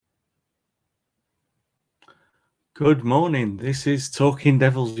Good morning. This is Talking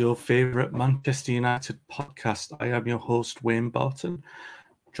Devils, your favourite Manchester United podcast. I am your host, Wayne Barton,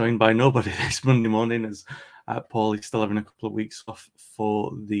 joined by nobody this Monday morning as Paul is still having a couple of weeks off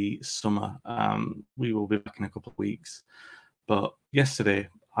for the summer. We will be back in a couple of weeks. But yesterday,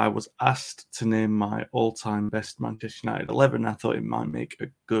 I was asked to name my all-time best Manchester United 11. I thought it might make a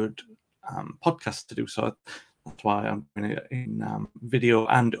good podcast to do so. That's why I'm doing it in video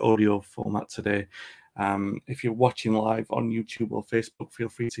and audio format today. If you're watching live on YouTube or Facebook, feel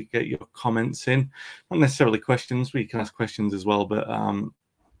free to get your comments in. Not necessarily questions, we can ask questions as well, but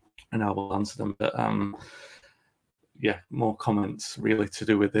and I will answer them. But more comments really to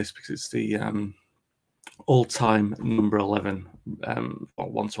do with this because it's the all-time number 11,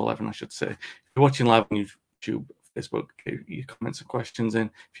 or 1 to 11, I should say. If you're watching live on YouTube, Facebook, get your comments and questions in.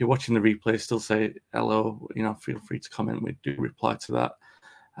 If you're watching the replay, still say hello. Feel free to comment. We do reply to that.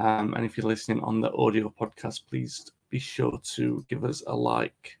 And if you're listening on the audio podcast, please be sure to give us a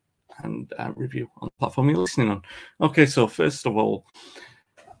like and review on the platform you're listening on. Okay, so first of all,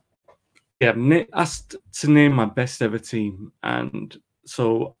 I'm asked to name my best ever team. And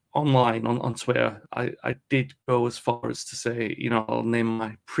so online on Twitter, I did go as far as to say, I'll name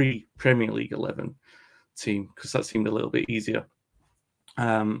my pre-Premier League 11 team because that seemed a little bit easier.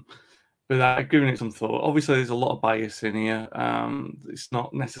 But I've given it some thought. Obviously, there's a lot of bias in here. It's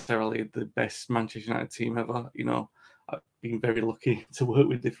not necessarily the best Manchester United team ever. I've been very lucky to work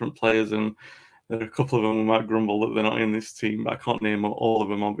with different players, and there are a couple of them who might grumble that they're not in this team, but I can't name all of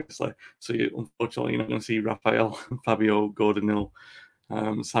them, obviously. So, unfortunately, you're not going to see Rafael, Fabio, Gordon Hill,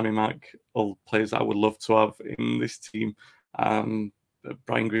 Sammy Mack, all players that I would love to have in this team. Brian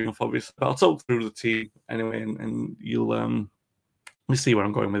Greenough, obviously. But I'll talk through the team anyway, and you'll... We see where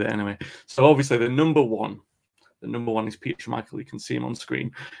I'm going with it anyway. So obviously the number one is Peter Schmeichel. You can see him on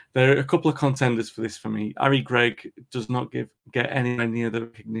screen. There are a couple of contenders for this for me. Harry Gregg does not get anywhere near the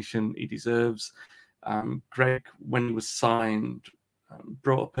recognition he deserves. Gregg, when he was signed,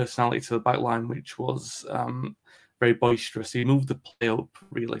 brought a personality to the back line, which was very boisterous. He moved the play up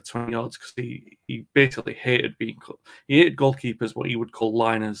really 20 yards because he basically hated he hated goalkeepers, what he would call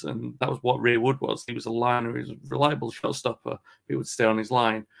liners, and that was what Ray Wood was. He was a liner, he was a reliable shot stopper, he would stay on his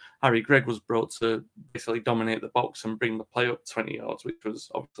line. Harry Gregg was brought to basically dominate the box and bring the play up 20 yards, which was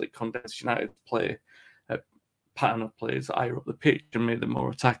obviously condensed United's play, pattern of plays higher up the pitch and made them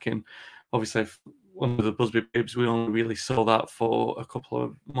more attacking. Obviously, under the Busby Babes, we only really saw that for a couple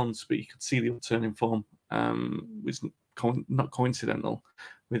of months, but you could see the upturn in form was not coincidental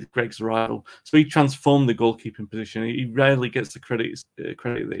with Gregg's arrival. So he transformed the goalkeeping position. He rarely gets the credit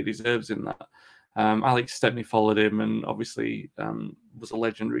that he deserves in that. Alex Stepney followed him and obviously was a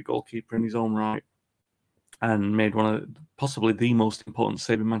legendary goalkeeper in his own right and made one of possibly the most important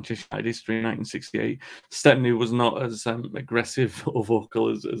save in Manchester United history in 1968. Stepney was not as aggressive or vocal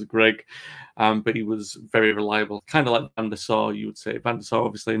as Gregg, but he was very reliable, kind of like Van der Sar, you would say. Van der Sar,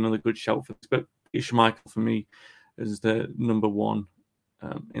 obviously, another good shout for this, but Schmeichel, for me, is the number one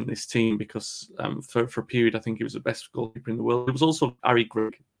in this team because for a period, I think he was the best goalkeeper in the world. It was also Harry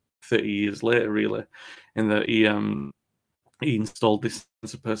Gregg 30 years later, really, in that he installed this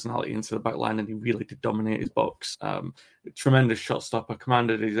sense of personality into the back line and he really did dominate his box. Tremendous shot stopper,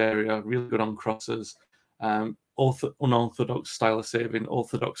 commanded his area, really good on crosses, unorthodox style of saving,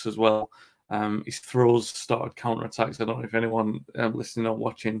 orthodox as well. His throws started counter-attacks. I don't know if anyone listening or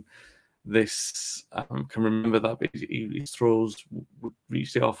watching this can remember that, but his throws would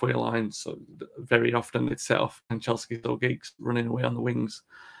reach the halfway line, so very often they'd set off Kanchelskis or Giggs running away on the wings.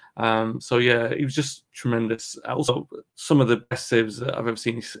 He was just tremendous. Also, some of the best saves that I've ever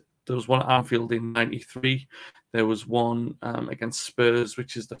seen. There was one at Anfield in '93. There was one against Spurs,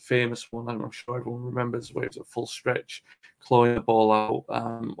 which is the famous one. I'm not sure everyone remembers, where it was a full stretch, clawing the ball out.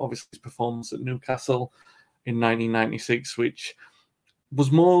 Obviously, his performance at Newcastle in 1996, which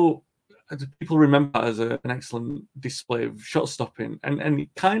was more... People remember that as an excellent display of shot stopping, and it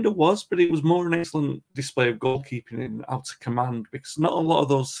kind of was, but it was more an excellent display of goalkeeping and out to command because not a lot of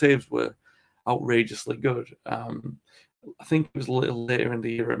those saves were outrageously good. I think it was a little later in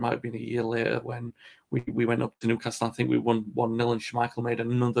the year, it might have been a year later, when we went up to Newcastle. I think we won 1-0 and Schmeichel made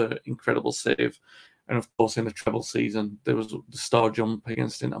another incredible save. And of course, in the treble season, there was the star jump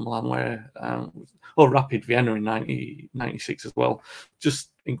against Inter Milan, Rapid Vienna in 1996 as well. Just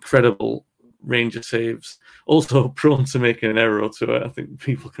incredible range of saves. Also prone to making an error or two. I think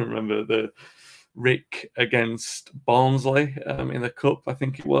people can remember the Rick against Barnsley in the Cup, I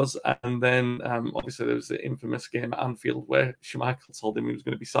think it was. And then obviously there was the infamous game at Anfield where Schmeichel told him he was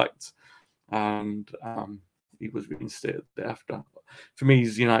going to be sacked. And he was reinstated the day after. For me,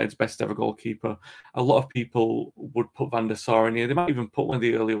 he's United's best ever goalkeeper. A lot of people would put Van der Sar in here. They might even put one of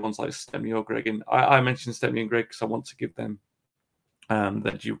the earlier ones like Stepney or Greg in. I mentioned Stepney and Greg because I want to give them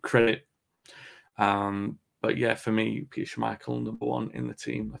their due credit. But yeah, for me, Peter Schmeichel, number one in the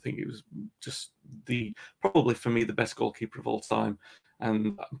team. I think he was just probably for me the best goalkeeper of all time,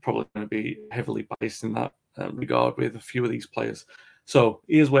 and I'm probably going to be heavily biased in that regard with a few of these players. So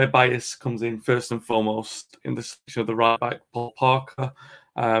here's where bias comes in first and foremost in the selection of the right back, Paul Parker.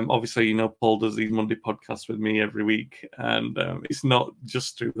 Obviously, Paul does these Monday podcasts with me every week, and it's not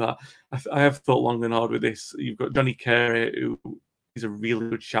just through that. I have thought long and hard with this. You've got Johnny Carey, who is a really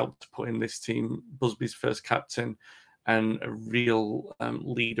good shout to put in this team, Busby's first captain, and a real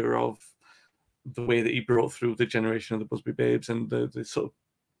leader of the way that he brought through the generation of the Busby Babes and the sort of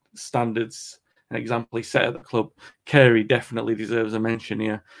standards and example he set at the club. Carey definitely deserves a mention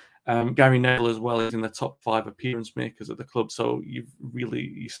here. Gary Neville as well is in the top 5 appearance makers at the club, so you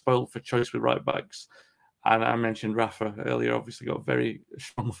spoiled for choice with right backs. And I mentioned Rafa earlier, obviously got very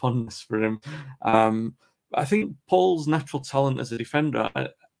strong fondness for him. I think Paul's natural talent as a defender,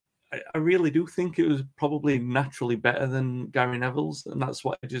 I really do think it was probably naturally better than Gary Neville's, and that's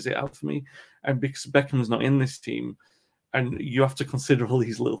what edges it out for me. And because Beckham's not in this team, and you have to consider all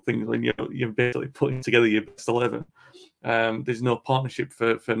these little things when you're basically putting together your best 11. There's no partnership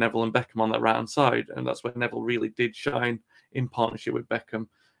for Neville and Beckham on that right-hand side, and that's where Neville really did shine in partnership with Beckham.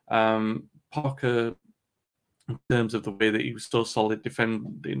 Parker, in terms of the way that he was so solid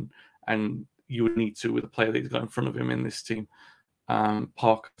defending, and you would need to with the player that he's got in front of him in this team.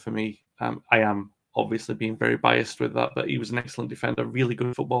 Parker, for me, I am obviously being very biased with that, but he was an excellent defender, really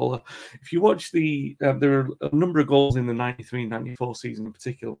good footballer. If you watch there are a number of goals in the 93-94 season in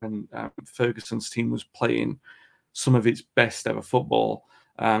particular when Ferguson's team was playing some of its best ever football.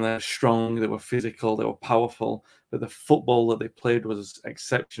 They were strong, they were physical, they were powerful, but the football that they played was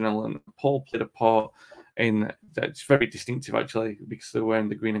exceptional, and Paul played a part in that's very distinctive actually because they're wearing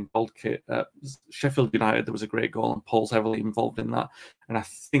the green and gold kit. Sheffield United, there was a great goal, and Paul's heavily involved in that. And I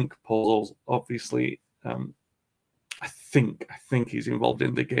think Paul's obviously, I think he's involved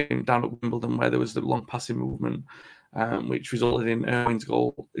in the game down at Wimbledon where there was the long passing movement, which resulted in Irwin's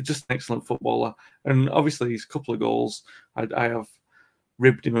goal. It's just an excellent footballer, and obviously his couple of goals I have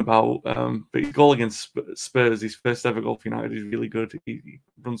ribbed him about, but his goal against Spurs, his first ever goal for United, is really good. He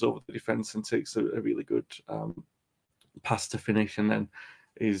runs over the defence and takes a really good pass to finish, and then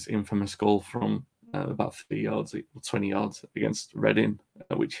his infamous goal from about 30 yards, 20 yards against Reading,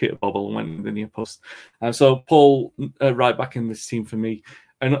 which hit a bobble and went in the near post. So Paul, right back in this team for me,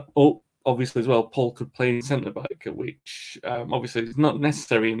 and obviously as well, Paul could play in centre back, which obviously is not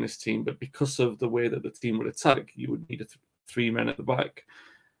necessary in this team, but because of the way that the team would attack, you would need 3 men at the back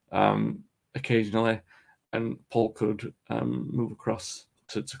occasionally, and Paul could move across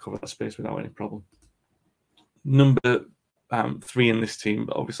to cover that space without any problem. Number 3 in this team,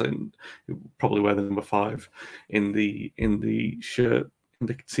 but obviously probably wear the number 5 in the shirt in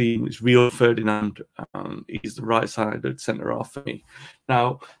the team, is Rio Ferdinand. He's the right-sided centre half for me.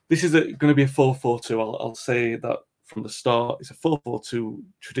 Now, this is going to be a 4-4-2. I'll say that from the start. It's a 4-4-2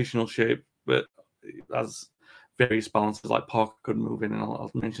 traditional shape, but as various balances, like Parker could move in, and I'll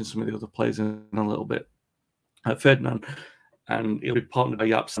mention some of the other players in a little bit. Ferdinand, and he'll be partnered by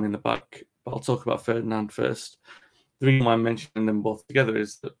Yapsan in the back, but I'll talk about Ferdinand first. The reason why I'm mentioning them both together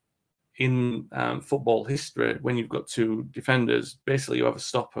is that in football history, when you've got 2 defenders, basically you have a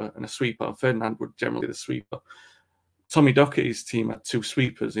stopper and a sweeper. Ferdinand would generally be the sweeper. Tommy Docherty's team had 2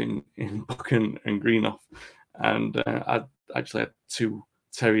 sweepers in Buck and Greenough, and I actually had 2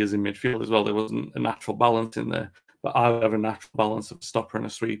 terriers in midfield as well. There wasn't a natural balance in there, but I would have a natural balance of a stopper and a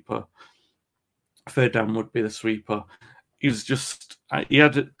sweeper. Ferdinand would be the sweeper. He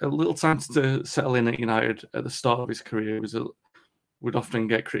had a little time to settle in at United at the start of his career. He would often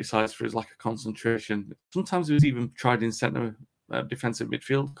get criticised for his lack of concentration. Sometimes he was even tried in centre defensive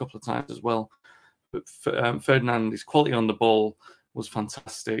midfield a couple of times as well. But Ferdinand, his quality on the ball was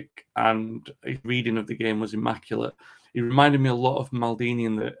fantastic, and his reading of the game was immaculate. He reminded me a lot of Maldini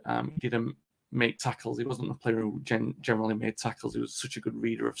in that he didn't make tackles. He wasn't a player who generally made tackles. He was such a good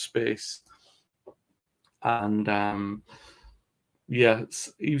reader of space. And he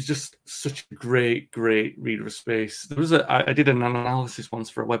was just such a great reader of space. I did an analysis once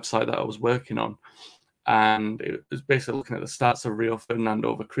for a website that I was working on, and it was basically looking at the stats of Rio Ferdinand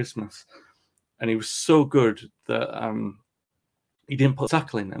over Christmas. And he was so good that he didn't put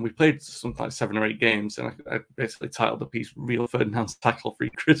tackling, and we played something like 7 or 8 games, and I basically titled the piece "Rio Ferdinand's Tackle-Free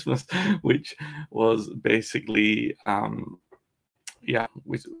Christmas," which was basically yeah,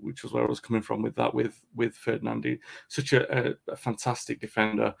 which was where I was coming from with that, with Ferdinand. Such a fantastic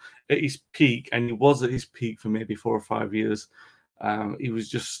defender at his peak, and he was at his peak for maybe 4 or 5 years. He was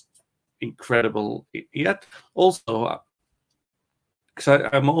just incredible. He had also, because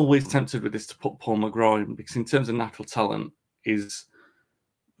I'm always tempted with this to put Paul McGraw in, because in terms of natural talent,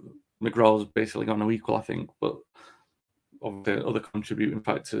 McGraw's basically going to equal, I think, but of the other contributing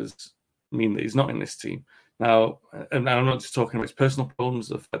factors mean that he's not in this team. Now, and I'm not just talking about his personal problems,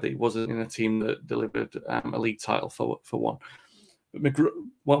 the fact that he wasn't in a team that delivered a league title for one. But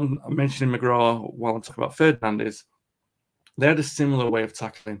what I'm mentioning McGraw while I'm talking about Ferdinand is they had a similar way of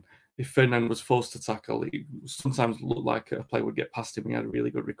tackling. If Ferdinand was forced to tackle, he sometimes looked like a player would get past him. He had a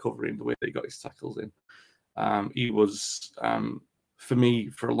really good recovery in the way that he got his tackles in. He was, for me,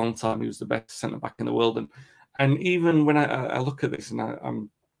 for a long time, he was the best centre-back in the world. And even when I look at this and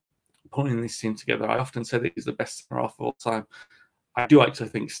I'm putting this team together, I often say that he's the best centre-half of all time. I do actually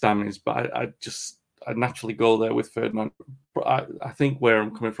think Stam is, but I naturally go there with Ferdinand. But I think where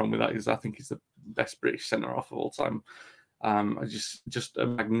I'm coming from with that is I think he's the best British centre-half of all time. Just a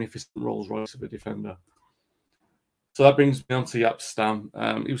magnificent Rolls Royce of a defender. So that brings me on to Jaap Stam.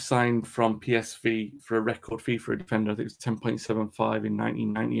 He was signed from PSV for a record fee for a defender. I think it was 10.75 in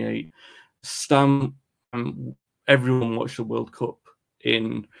 1998. Stam, everyone watched the World Cup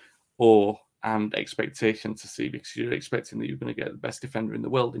in awe and expectation to see, because you're expecting that you're going to get the best defender in the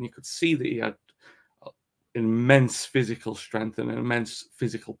world, and you could see that he had immense physical strength and an immense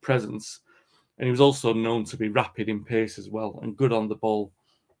physical presence. And he was also known to be rapid in pace as well and good on the ball.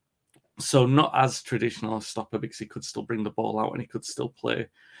 So not as traditional a stopper, because he could still bring the ball out and he could still play.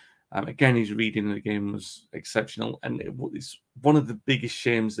 Again, his reading of the game was exceptional, and it's one of the biggest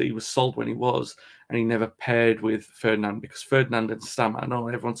shames that he was sold when he was, and he never paired with Ferdinand, because Ferdinand and Stam, I know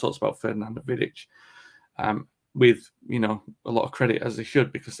everyone talks about Ferdinand and Vidic, with a lot of credit, as they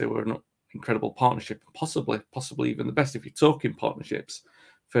should, because they were an incredible partnership, possibly even the best. If you're talking partnerships,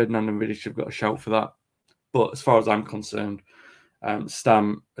 Ferdinand and Vidic have got a shout for that. But as far as I'm concerned,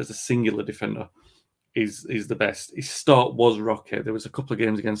 Stam as a singular defender is the best. His start was rocky. There was a couple of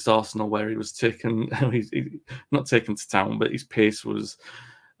games against Arsenal where he was taken, not taken to town, but his pace was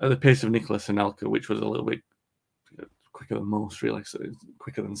at the pace of Nicolas Anelka, which was a little bit quicker than most, really, so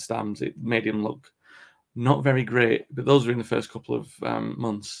quicker than Stam's. It made him look not very great, but those were in the first couple of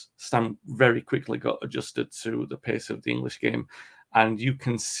months. Stam very quickly got adjusted to the pace of the English game, and you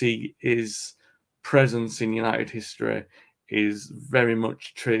can see his presence in United history is very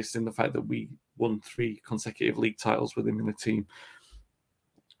much traced in the fact that we won 3 consecutive league titles with him in the team.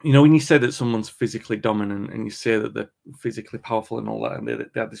 When you say that someone's physically dominant and you say that they're physically powerful and all that, and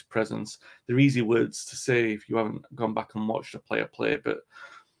they have this presence, they're easy words to say if you haven't gone back and watched a player play, but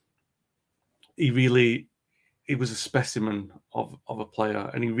he was a specimen of a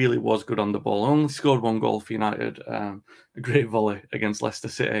player, and he really was good on the ball. Only scored 1 goal for United, a great volley against Leicester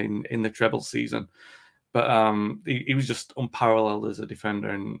City in the treble season. But he was just unparalleled as a defender,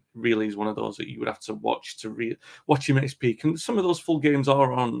 and really is one of those that you would have to watch to watch him at his peak. And some of those full games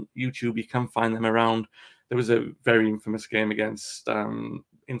are on YouTube. You can find them around. There was a very infamous game against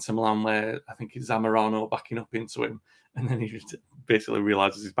Inter Milan where I think it's Zamorano backing up into him, and then he basically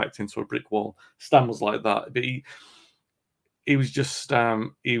realizes he's backed into a brick wall. Stam was like that, but he was just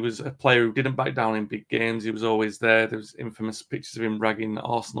he was a player who didn't back down in big games. He was always there. There was infamous pictures of him ragging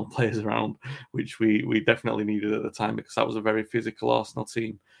Arsenal players around, which we definitely needed at the time, because that was a very physical Arsenal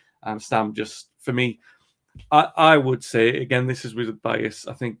team. Stam, just for me, I would say, again, this is with bias,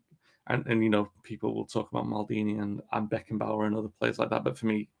 I think, and people will talk about Maldini and Beckenbauer and other players like that, but for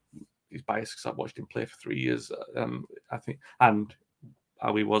me, he's biased because I've watched him play for 3 years. I think, and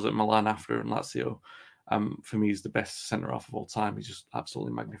how he was at Milan after and Lazio. For me, he's the best centre-half of all time. He's just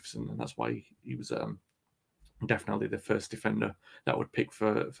absolutely magnificent, and that's why he was definitely the first defender that I would pick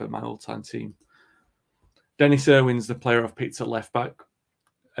for my all-time team. Dennis Irwin's the player I've picked at left-back.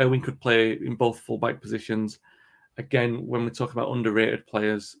 Irwin could play in both full-back positions. Again, when we talk about underrated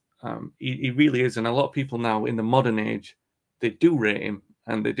players, he really is, and a lot of people now in the modern age, they do rate him,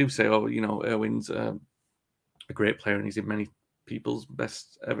 and they do say, oh, Irwin's a great player, and he's in many people's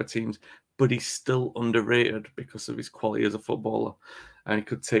best ever teams, but he's still underrated because of his quality as a footballer. And he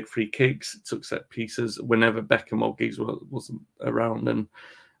could take free kicks, took set pieces whenever Beckham or Giggs wasn't around, and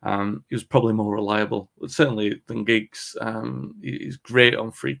he was probably more reliable, certainly than Giggs. He's great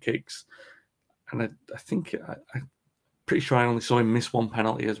on free kicks, and I think I'm pretty sure I only saw him miss 1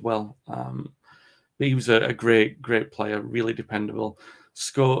 penalty as well. But he was a great player, really dependable.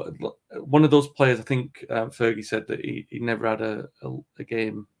 One of those players, I think Fergie said that he never had a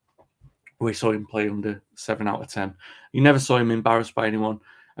game We saw him play under 7 out of 10. You never saw him embarrassed by anyone.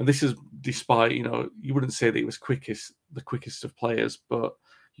 And this is despite, you wouldn't say that he was the quickest of players, but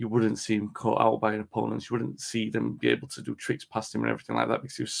you wouldn't see him caught out by an opponent. You wouldn't see them be able to do tricks past him and everything like that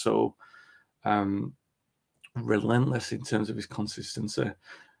because he was so relentless in terms of his consistency.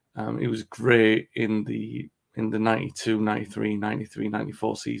 He was great in the 92, 93, 93,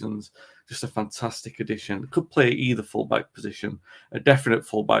 94 seasons. Just a fantastic addition. Could play either fullback position, a definite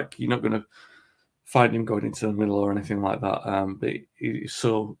fullback. You're not going to find him going into the middle or anything like that. But he's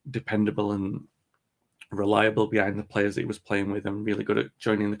so dependable and reliable behind the players that he was playing with, and really good at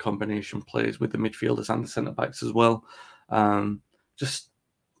joining the combination plays with the midfielders and the centre backs as well. Just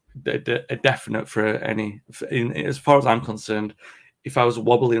a definite for any. As far as I'm concerned, if I was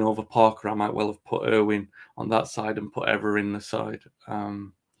wobbling over Parker, I might well have put Irwin on that side and put Ever in the side,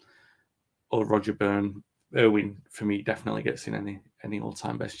 or Roger Byrne. Irwin, for me, definitely gets in any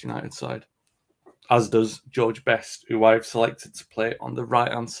all-time best United side, as does George Best, who I've selected to play on the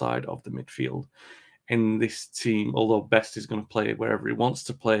right-hand side of the midfield in this team, although Best is going to play wherever he wants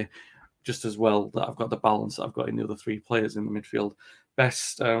to play, just as well that I've got the balance that I've got in the other three players in the midfield.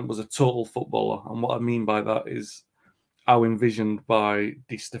 Best was a total footballer, and what I mean by that is how envisioned by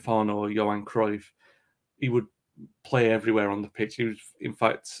Di Stefano or Johan Cruyff. He would play everywhere on the pitch. He was, in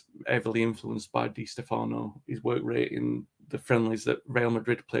fact, heavily influenced by Di Stefano. His work rate in the friendlies that Real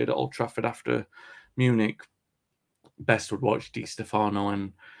Madrid played at Old Trafford after Munich, Best would watch Di Stefano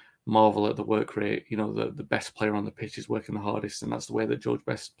and marvel at the work rate. The best player on the pitch is working the hardest, and that's the way that George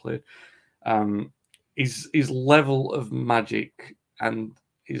Best played. His level of magic and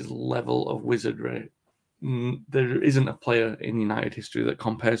his level of wizardry, there isn't a player in United history that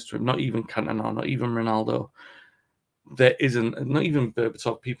compares to him. Not even Cantona, not even Ronaldo. There isn't, not even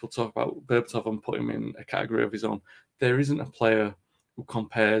Berbatov. People talk about Berbatov and put him in a category of his own. There isn't a player who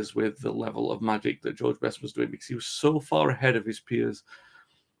compares with the level of magic that George Best was doing, because he was so far ahead of his peers.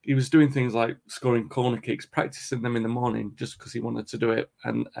 He was doing things like scoring corner kicks, practicing them in the morning just because he wanted to do it,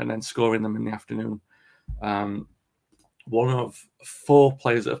 and then scoring them in the afternoon. One of 4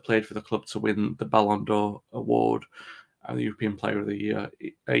 players that have played for the club to win the Ballon d'Or award, the European Player of the Year.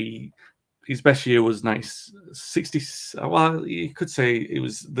 His best year was 60. Well, you could say it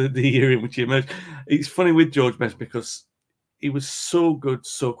was the year in which he emerged. It's funny with George Best because he was so good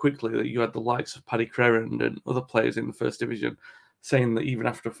so quickly that you had the likes of Paddy Crerand and other players in the First Division saying that even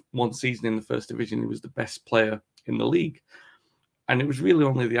after one season in the First Division, he was the best player in the league. And it was really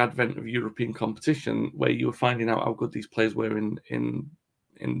only the advent of European competition where you were finding out how good these players were in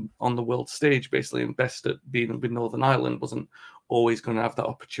on the world stage, basically. And Best at being with Northern Ireland wasn't always going to have that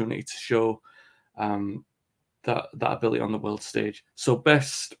opportunity to show that ability on the world stage. So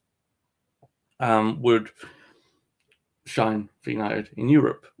Best would shine for United in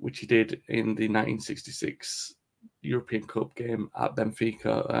Europe, which he did in the 1966 European Cup game at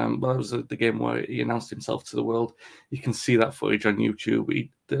Benfica. That was the game where he announced himself to the world. You can see that footage on YouTube.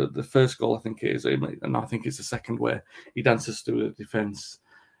 The first goal, I think it is, and I think it's the second, where he dances through the defence.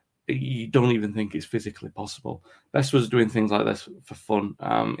 You don't even think it's physically possible. Best was doing things like this for fun.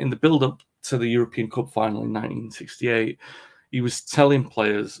 In the build-up to the European Cup final in 1968, he was telling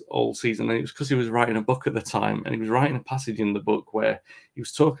players all season, and it was because he was writing a book at the time, and he was writing a passage in the book where he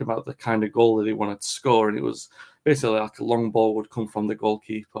was talking about the kind of goal that he wanted to score, and it was basically like a long ball would come from the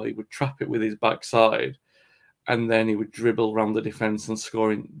goalkeeper, he would trap it with his backside, and then he would dribble around the defence and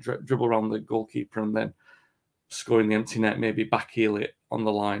dribble around the goalkeeper, and then scoring the empty net, maybe backheel it on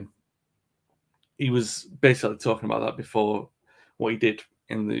the line. He was basically talking about that before what he did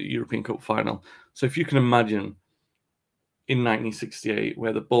in the European Cup final. So if you can imagine in 1968,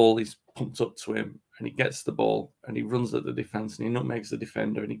 where the ball is pumped up to him and he gets the ball and he runs at the defence and he nutmegs the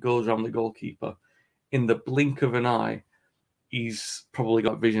defender and he goes around the goalkeeper, in the blink of an eye, he's probably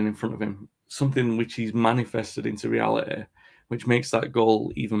got vision in front of him, something which he's manifested into reality, which makes that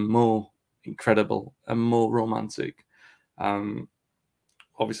goal even more incredible and more romantic.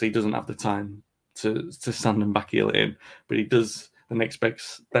 Obviously, he doesn't have the time to stand and backheel it in, but he does the next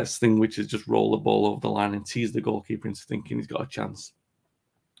best thing, which is just roll the ball over the line and tease the goalkeeper into thinking he's got a chance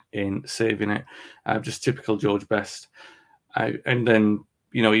in saving it. Just typical George Best. And then,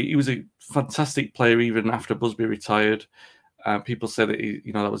 he was a fantastic player even after Busby retired. People say that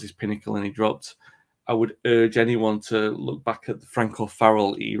that was his pinnacle and he dropped. I would urge anyone to look back at the Frank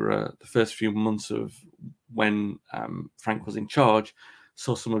O'Farrell era, the first few months of when Frank was in charge.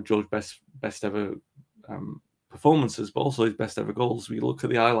 Saw some of George Best's best ever performances, but also his best ever goals. We look at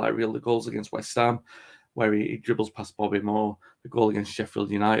the highlight reel, the goals against West Ham, where he dribbles past Bobby Moore, the goal against Sheffield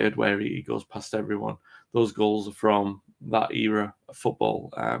United, where he goes past everyone. Those goals are from that era of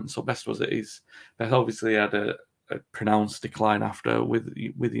football. So best was it is. Best obviously had a pronounced decline after with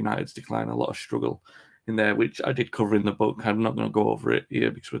United's decline, a lot of struggle in there, which I did cover in the book. I'm not going to go over it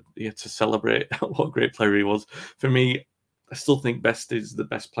here because we're here to celebrate what a great player he was. For me, I still think Best is the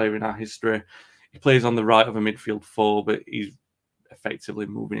best player in our history. He plays on the right of a midfield four, but he's effectively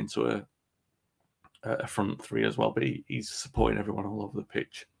moving into a front three as well. But he's supporting everyone all over the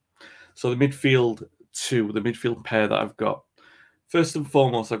pitch. So the midfield pair that I've got, first and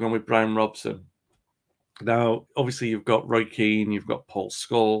foremost, I've gone with Brian Robson. Now, obviously, you've got Roy Keane, you've got Paul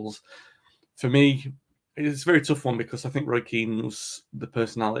Scholes. For me, it's a very tough one because I think Roy Keane was the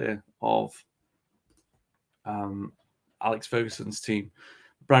personality of Alex Ferguson's team.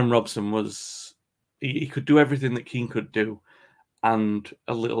 Brian Robson was, he could do everything that Keane could do and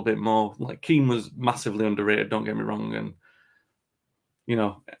a little bit more. Like, Keane was massively underrated, don't get me wrong. And, you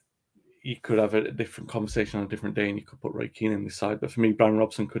know, you could have a different conversation on a different day and you could put Roy Keane in this side. But for me, Brian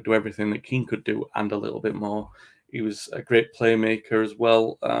Robson could do everything that Keane could do and a little bit more. He was a great playmaker as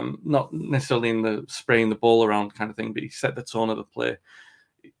well. Not necessarily in the spraying the ball around kind of thing, but he set the tone of the play.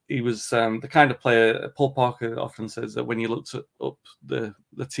 He was the kind of player, Paul Parker often says that when you looked up the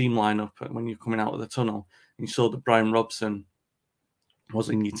team lineup when you're coming out of the tunnel, and you saw that Brian Robson was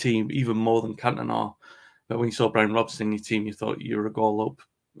in your team, even more than Cantona. But when you saw Brian Robson in your team, you thought you were a goal up.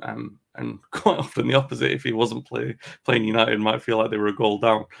 And quite often the opposite, if he wasn't playing United, might feel like they were a goal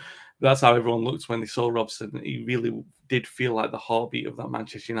down. That's how everyone looked when they saw Robson. He really did feel like the heartbeat of that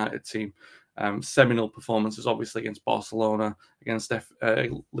Manchester United team. Seminal performances, obviously, against Barcelona, against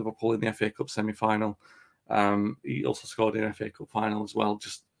Liverpool in the FA Cup semi-final. He also scored in the FA Cup final as well.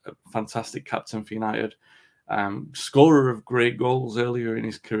 Just a fantastic captain for United. Scorer of great goals earlier in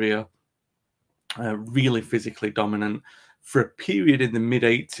his career. Really physically dominant. For a period in the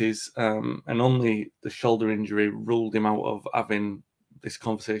mid-80s, and only the shoulder injury ruled him out of having this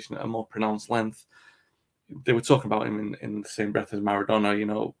conversation at a more pronounced length. They were talking about him in the same breath as Maradona, you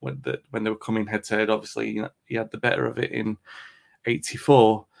know, when they were coming head-to-head. Obviously, you know, he had the better of it in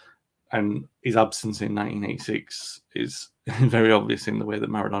 84, and his absence in 1986 is very obvious in the way that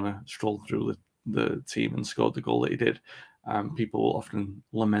Maradona strolled through the team and scored the goal that he did. People often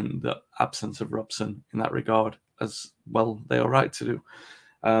lament the absence of Robson in that regard, as well they are right to do.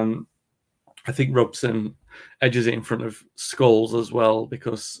 I think Robson edges it in front of Scholes as well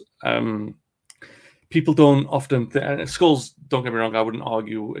because people don't often... Scholes, don't get me wrong, I wouldn't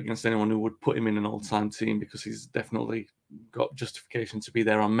argue against anyone who would put him in an all-time team because he's definitely got justification to be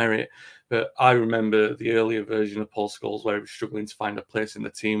there on merit. But I remember the earlier version of Paul Scholes where he was struggling to find a place in the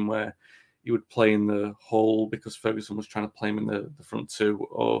team where he would play in the hole because Ferguson was trying to play him in the front two,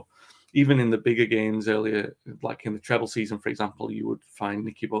 or even in the bigger games earlier, like in the treble season, for example, you would find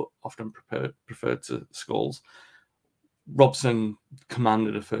Nicky Butt often preferred to Scholes. Robson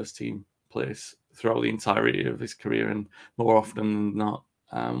commanded a first-team place throughout the entirety of his career, and more often than not,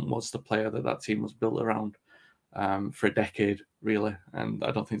 was the player that team was built around for a decade, really. And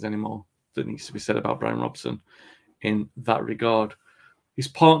I don't think there's any more that needs to be said about Brian Robson in that regard. His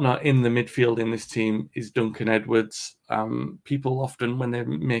partner in the midfield in this team is Duncan Edwards. People often, when they're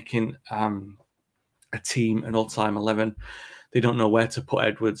making a team, an all-time 11, they don't know where to put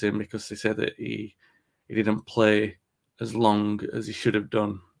Edwards in because they say that he didn't play as long as he should have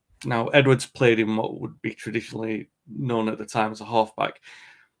done. Now, Edwards played in what would be traditionally known at the time as a halfback.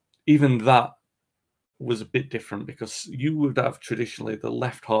 Even that was a bit different because you would have traditionally the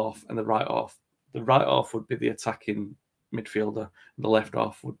left half and the right half. The right half would be the attacking midfielder, and the left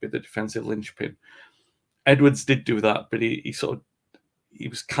half would be the defensive linchpin. Edwards did do that, but he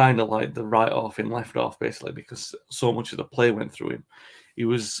was kind of like the right half in left half, basically, because so much of the play went through him. He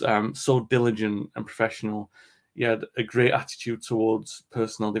was so diligent and professional. He had a great attitude towards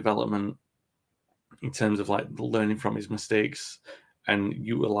personal development in terms of like learning from his mistakes and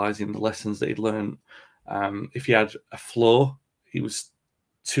utilizing the lessons that he'd learned. If he had a flaw, he was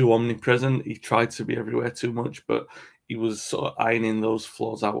too omnipresent. He tried to be everywhere too much, but he was sort of ironing those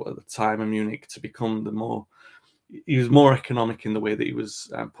flaws out at the time in Munich to become he was more economic in the way that he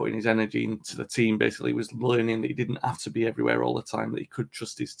was putting his energy into the team. Basically, he was learning that he didn't have to be everywhere all the time, that he could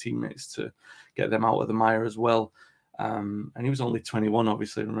trust his teammates to get them out of the mire as well. And he was only 21,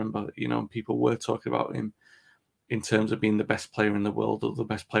 obviously. Remember, you know, people were talking about him in terms of being the best player in the world or the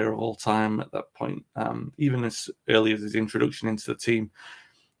best player of all time at that point, even as early as his introduction into the team.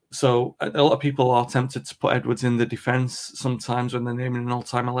 So a lot of people are tempted to put Edwards in the defence sometimes when they're naming an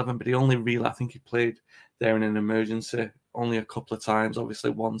all-time 11, but I think he played there in an emergency only a couple of times. Obviously,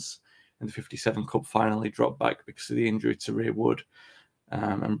 once in the 57 Cup final, he dropped back because of the injury to Ray Wood,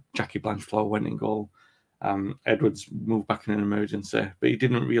 and Jackie Blanchflower went in goal. Edwards moved back in an emergency, but he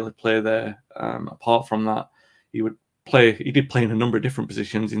didn't really play there. Apart from that, he did play in a number of different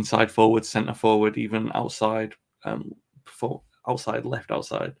positions: inside forward, centre forward, even outside, outside, left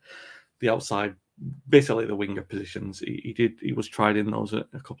outside, the outside, basically the winger positions. He was tried in those a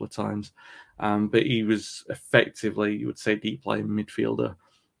couple of times, but he was effectively, you would say, deep lying midfielder,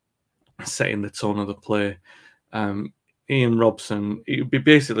 setting the tone of the play. Ian Robson, it would be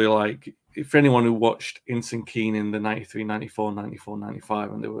basically like, for anyone who watched Inson Keane in the 93, 94, 94,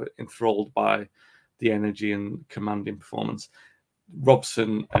 95, and they were enthralled by the energy and commanding performance,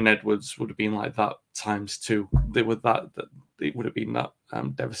 Robson and Edwards would have been like that times two. They were that it would have been that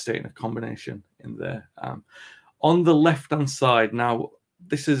devastating a combination in there. On the left-hand side, now,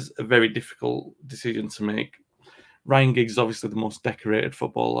 this is a very difficult decision to make. Ryan Giggs is obviously the most decorated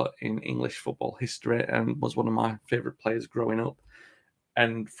footballer in English football history and was one of my favourite players growing up.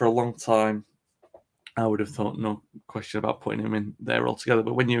 And for a long time, I would have thought no question about putting him in there altogether.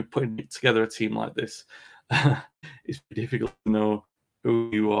 But when you're putting together a team like this, it's difficult to know who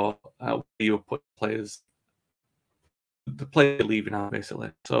you are, where you put players, the player you're leaving out,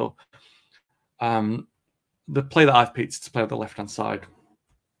 basically. So the player that I've picked to play on the left-hand side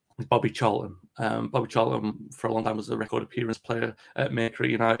is Bobby Charlton. Bobby Charlton, for a long time, was the record appearance player at Maker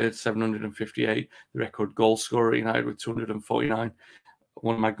United, 758, the record goal scorer at United with 249.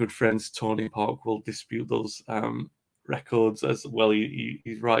 One of my good friends, Tony Park, will dispute those records as well.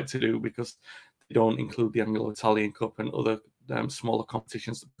 He's right to do, because they don't include the Anglo-Italian Cup and other smaller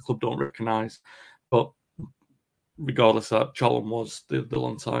competitions that the club don't recognise. But regardless of that, Charlton was the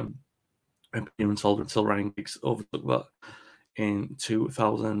long time appearance holder until Ryan Giggs overtook that in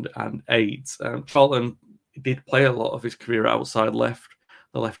 2008. Charlton did play a lot of his career outside left,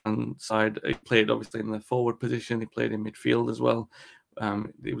 the left-hand side. He played obviously in the forward position. He played in midfield as well.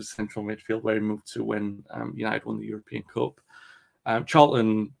 It was central midfield where he moved to when United won the European Cup.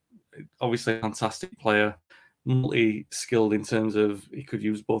 Charlton, obviously a fantastic player, multi-skilled in terms of he could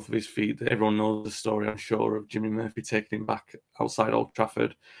use both of his feet. Everyone knows the story, I'm sure, of Jimmy Murphy taking him back outside Old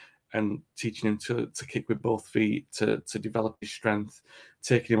Trafford and teaching him to kick with both feet, to develop his strength,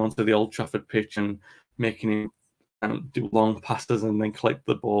 taking him onto the Old Trafford pitch and making him do long passes and then collect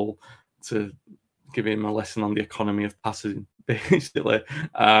the ball, to give him a lesson on the economy of passing, basically.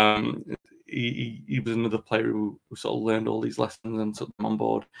 He was another player who sort of learned all these lessons and took them on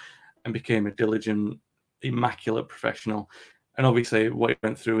board and became a diligent, immaculate professional. And obviously what he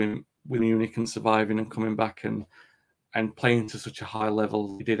went through with Munich and surviving and coming back and playing to such a high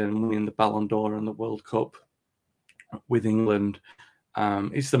level he did, and winning the Ballon d'Or and the World Cup with England,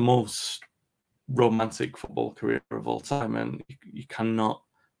 it's the most romantic football career of all time, and you cannot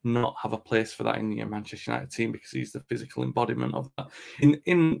not have a place for that in your Manchester United team, because he's the physical embodiment of that.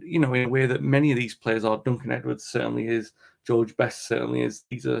 In a way that many of these players are. Duncan Edwards certainly is. George Best certainly is.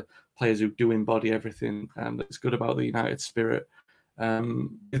 These are players who do embody everything that's good about the United spirit.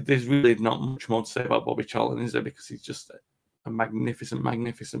 There's really not much more to say about Bobby Charlton, is there? Because he's just a magnificent,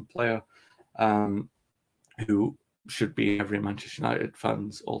 magnificent player who should be every Manchester United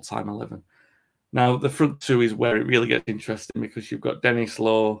fan's all-time 11. Now, the front two is where it really gets interesting, because you've got Dennis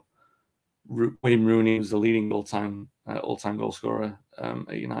Law, Wayne Rooney, who's the leading all-time goal scorer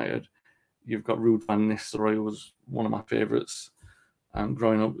at United. You've got Ruud van Nistelrooy, who was one of my favourites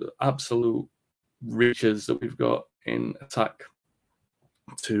growing up. Absolute riches that we've got in attack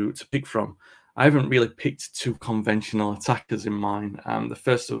to pick from. I haven't really picked two conventional attackers in mind. The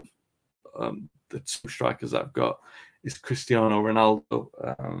first of the two strikers that I've got is Cristiano Ronaldo.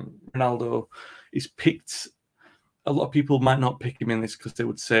 Ronaldo is picked. A lot of people might not pick him in this because they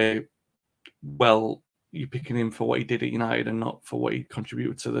would say, well, you're picking him for what he did at United and not for what he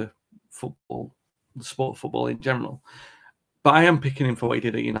contributed to the sport of football in general. But I am picking him for what he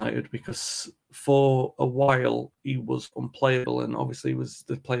did at United, because for a while he was unplayable, and obviously was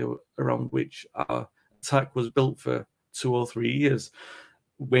the player around which our attack was built for 2 or 3 years.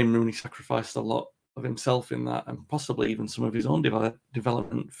 Wayne Rooney sacrificed a lot of himself in that, and possibly even some of his own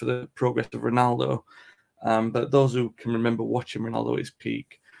development for the progress of Ronaldo. But those who can remember watching Ronaldo at his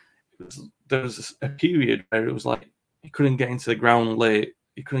peak, there was a period where it was like he couldn't get into the ground late.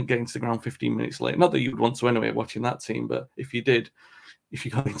 He couldn't get into the ground 15 minutes late. Not that you'd want to anyway, watching that team, but if you did, if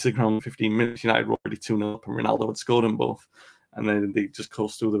you got into the ground 15 minutes, United were already 2-0 up and Ronaldo had scored them both. And then they just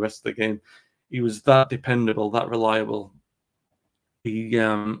coast through the rest of the game. He was that dependable, that reliable.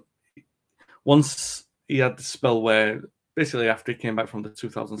 Once he had the spell where, basically after he came back from the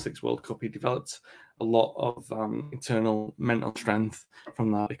 2006 World Cup, he developed a lot of internal mental strength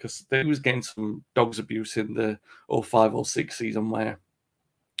from that, because he was getting some dogs abuse in the 05-06 season, where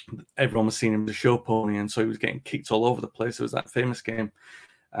everyone was seeing him as a show pony, and so he was getting kicked all over the place. There was that famous game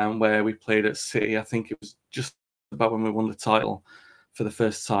where we played at City. I think it was just about when we won the title for the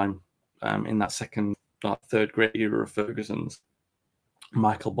first time in that third great era of Ferguson's.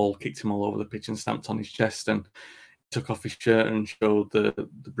 Michael Ball kicked him all over the pitch and stamped on his chest, and took off his shirt and showed the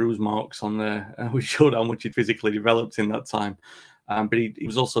bruise marks on there, which showed how much he'd physically developed in that time. But he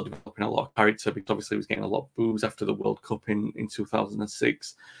was also developing a lot of character, because obviously he was getting a lot of boos after the World Cup in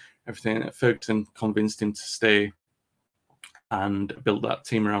 2006. Everything. Ferguson convinced him to stay and build that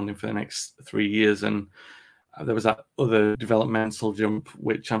team around him for the next 3 years. And there was that other developmental jump,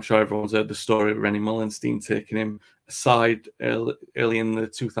 which I'm sure everyone's heard the story of Rennie Mullenstein taking him aside early in the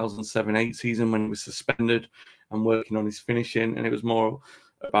 2007-8 season when he was suspended and working on his finishing. And it was more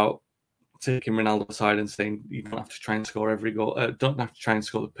about taking Ronaldo aside and saying, you don't have to try and score every goal. Don't have to try and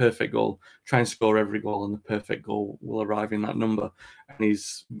score the perfect goal. Try and score every goal, and the perfect goal will arrive in that number. And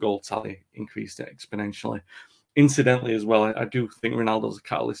his goal tally increased exponentially. Incidentally, as well, I do think Ronaldo's a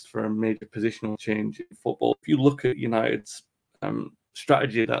catalyst for a major positional change in football. If you look at United's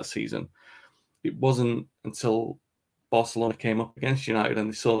strategy that season, it wasn't until Barcelona came up against United and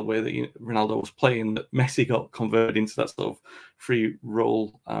they saw the way that Ronaldo was playing that Messi got converted into that sort of free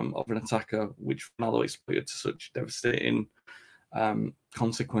role of an attacker, which Ronaldo exploited to such devastating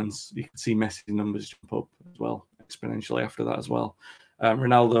consequence. You could see Messi's numbers jump up as well, exponentially after that as well.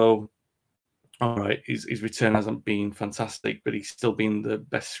 Ronaldo, all right, his return hasn't been fantastic, but he's still been the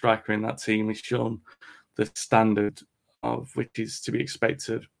best striker in that team. He's shown the standard of which is to be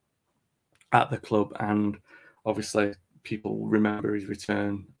expected at the club, and obviously people remember his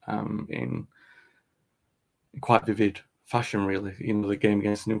return in quite vivid fashion, really. The game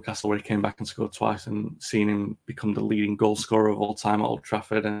against Newcastle where he came back and scored twice, and seeing him become the leading goal scorer of all time at Old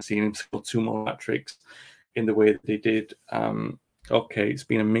Trafford, and seeing him score 2 more hat-tricks in the way that he did. Okay, it's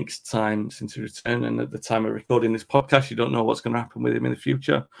been a mixed time since his return, and at the time of recording this podcast, you don't know what's going to happen with him in the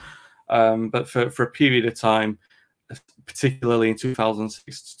future. But for a period of time, particularly in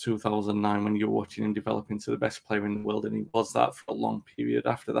 2006 to 2009, when you were watching him develop into the best player in the world, and he was that for a long period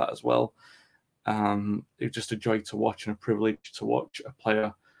after that as well. It was just a joy to watch and a privilege to watch a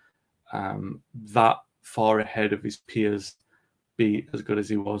player that far ahead of his peers be as good as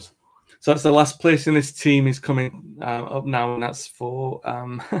he was. So that's the last place in this team is coming up now, and that's for,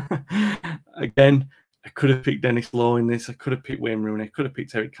 again, I could have picked Denis Law in this. I could have picked Wayne Rooney. I could have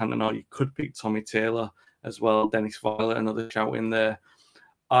picked Eric Cantona. You could pick Tommy Taylor as well. Dennis Violet, another shout in there.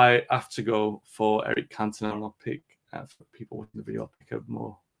 I have to go for Eric Cantona, and I'll pick, for people watching the video, I'll pick a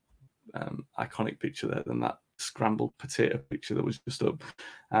more iconic picture there than that scrambled potato picture that was just up.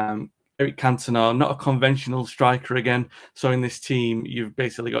 Eric Cantona, not a conventional striker again. So in this team, you've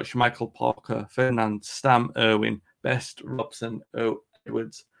basically got Schmeichel, Parker, Ferdinand, Stam, Irwin, Best, Robson,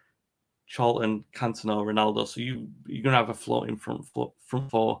 Edwards, Charlton, Cantona, Ronaldo. So you're going to have a floating front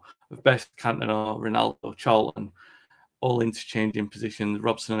four of Best, Cantona, Ronaldo, Charlton, all interchanging positions.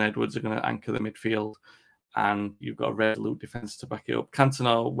 Robson and Edwards are going to anchor the midfield, and you've got a resolute defence to back it up.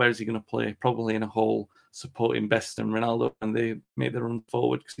 Cantona, where is he going to play? Probably in a hole supporting Best and Ronaldo, and they make the run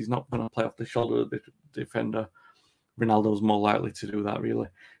forward because he's not going to play off the shoulder of the defender. Ronaldo's more likely to do that, really.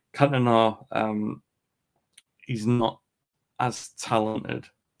 Cantona, he's not as talented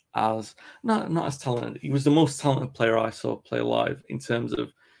as... Not as talented. He was the most talented player I saw play live in terms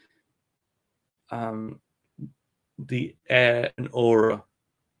of the air and aura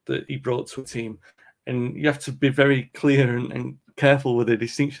that he brought to a team. And you have to be very clear and careful with the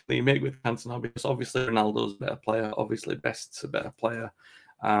distinction that you make with Cantona, because obviously Ronaldo's a better player, obviously Best's a better player.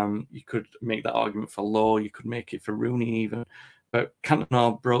 You could make that argument for Law, you could make it for Rooney even, but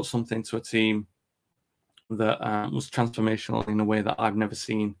Cantona brought something to a team that was transformational in a way that I've never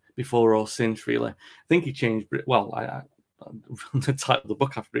seen before or since, really. I think he changed, well, the title of the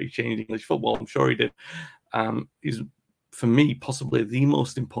book after he changed English football, I'm sure he did. He's, for me, possibly the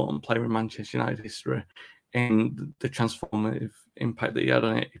most important player in Manchester United history, and the transformative impact that he had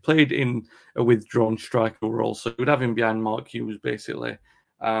on it. He played in a withdrawn striker role, so you would have him behind Mark Hughes, basically,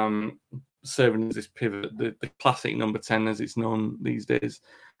 serving as this pivot, the classic number 10 as it's known these days.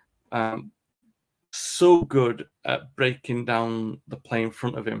 So good at breaking down the play in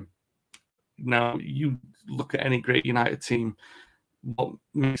front of him. Now, you look at any great United team, what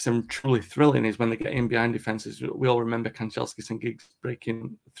makes them truly thrilling is when they get in behind defences. We all remember Kanchelskis and Giggs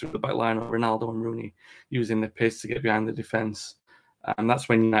breaking through the back line, or Ronaldo and Rooney using their pace to get behind the defence. And that's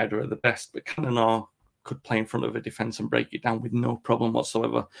when United are at the best. But Cantona could play in front of a defence and break it down with no problem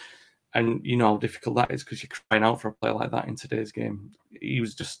whatsoever. And you know how difficult that is because you're crying out for a player like that in today's game. He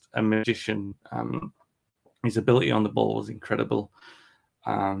was just a magician. His ability on the ball was incredible.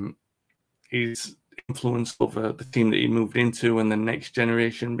 his influence over the team that he moved into and the next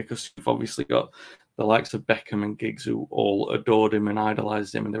generation, because you've obviously got the likes of Beckham and Giggs who all adored him and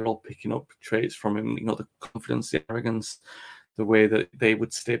idolized him, and they're all picking up traits from him, the confidence, the arrogance, the way that they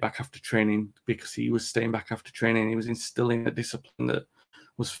would stay back after training because he was staying back after training. He was instilling a discipline that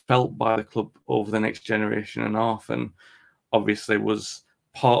was felt by the club over the next generation and a half, and obviously was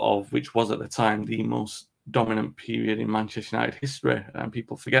part of, which was at the time, the most dominant period in Manchester United history. And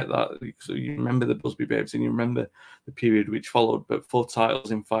people forget that. So you remember the Busby Babes and you remember the period which followed, but 4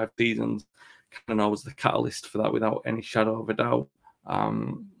 titles in 5 seasons, Cannonall was the catalyst for that without any shadow of a doubt.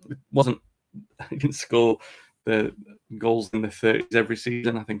 It wasn't, he didn't score the goals in the 30s every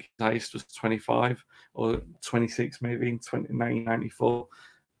season. I think his highest was 25 or 26 maybe in 1994.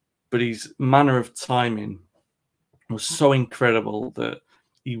 But his manner of timing was so incredible that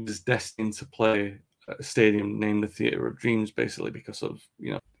he was destined to play at a stadium named the Theatre of Dreams, basically because of,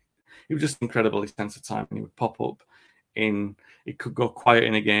 he was just incredible. His sense of time, and he would pop up it could go quiet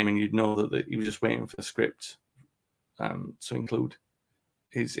in a game and you'd know that he was just waiting for the script to include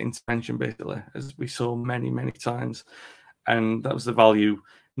his intervention, basically, as we saw many, many times. And that was the value,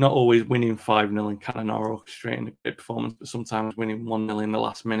 not always winning 5-0 and Cannonall orchestrating a great performance, but sometimes winning 1-0 in the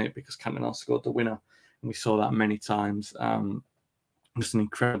last minute because Cannonall scored the winner. And we saw that many times. Just an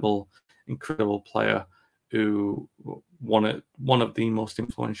incredible, incredible player who one of the most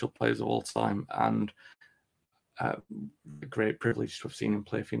influential players of all time, and a great privilege to have seen him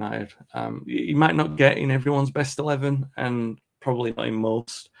play for United. He might not get in everyone's best 11, and probably not in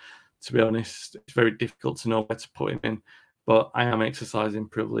most, to be honest. It's very difficult to know where to put him in, but I am exercising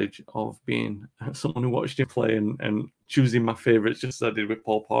privilege of being someone who watched him play and choosing my favourites, just as I did with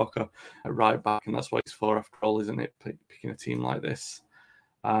Paul Parker at right back, and that's what it's for after all, isn't it, picking a team like this.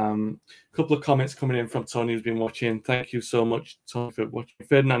 A couple of comments coming in from Tony, who's been watching. Thank you so much, Tony, for watching.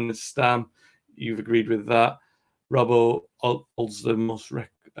 Ferdinand and Stam, you've agreed with that. Robbo holds the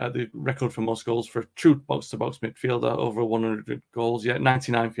record for most goals for a true box-to-box midfielder, over 100 goals. Yeah,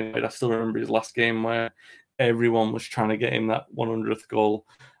 99 for United. I still remember his last game where everyone was trying to get him that 100th goal.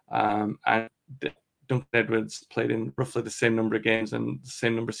 And Duncan Edwards played in roughly the same number of games and the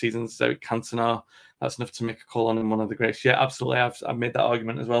same number of seasons as Eric Cantona. That's enough to make a call on him one of the greats. Yeah, absolutely. I've made that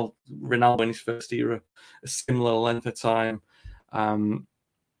argument as well. Ronaldo in his first era, a similar length of time.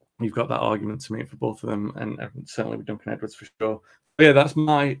 You've got that argument to make for both of them, and certainly with Duncan Edwards for sure. But yeah, that's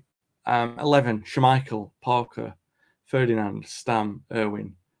my 11. Schmeichel, Parker, Ferdinand, Stam,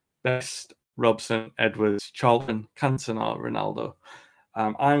 Irwin, Best, Robson, Edwards, Charlton, Cantona, Ronaldo.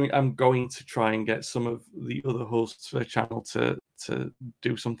 I'm going to try and get some of the other hosts for the channel to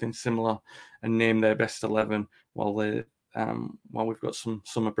do something similar and name their best 11 while we've got some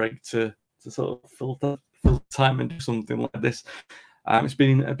summer break to sort of fill time and do something like this. It's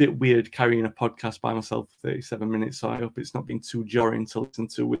been a bit weird carrying a podcast by myself for 37 minutes, so I hope it's not been too jarring to listen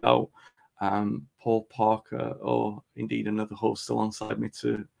to without Paul Parker or indeed another host alongside me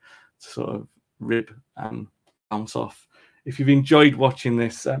to sort of rib and bounce off. If you've enjoyed watching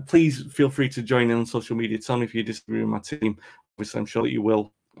this, please feel free to join in on social media. Tell me if you disagree with my team. Obviously, I'm sure that you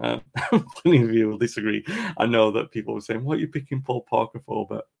will. Plenty of you will disagree. I know that people are saying, what are you picking Paul Parker for?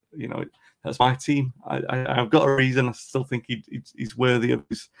 But, that's my team. I've got a reason. I still think he's worthy of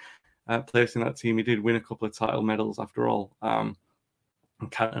his place in that team. He did win a couple of title medals after all. And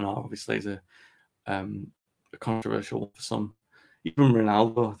Cantona obviously is a controversial one for some. Even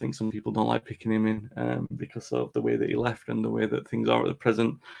Ronaldo, I think some people don't like picking him in because of the way that he left and the way that things are at the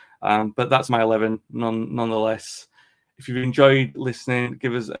present. But that's my 11 nonetheless. If you've enjoyed listening,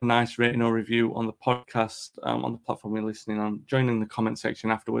 give us a nice rating or review on the podcast, on the platform you're listening on. Join in the comment section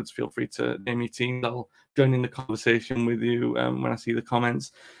afterwards. Feel free to name your team. I'll join in the conversation with you when I see the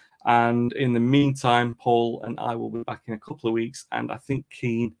comments. And in the meantime, Paul and I will be back in a couple of weeks. And I think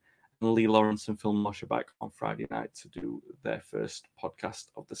Keane and Lee Lawrence and Phil Mosh are back on Friday night to do their first podcast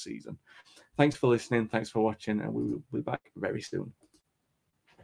of the season. Thanks for listening. Thanks for watching. And we will be back very soon.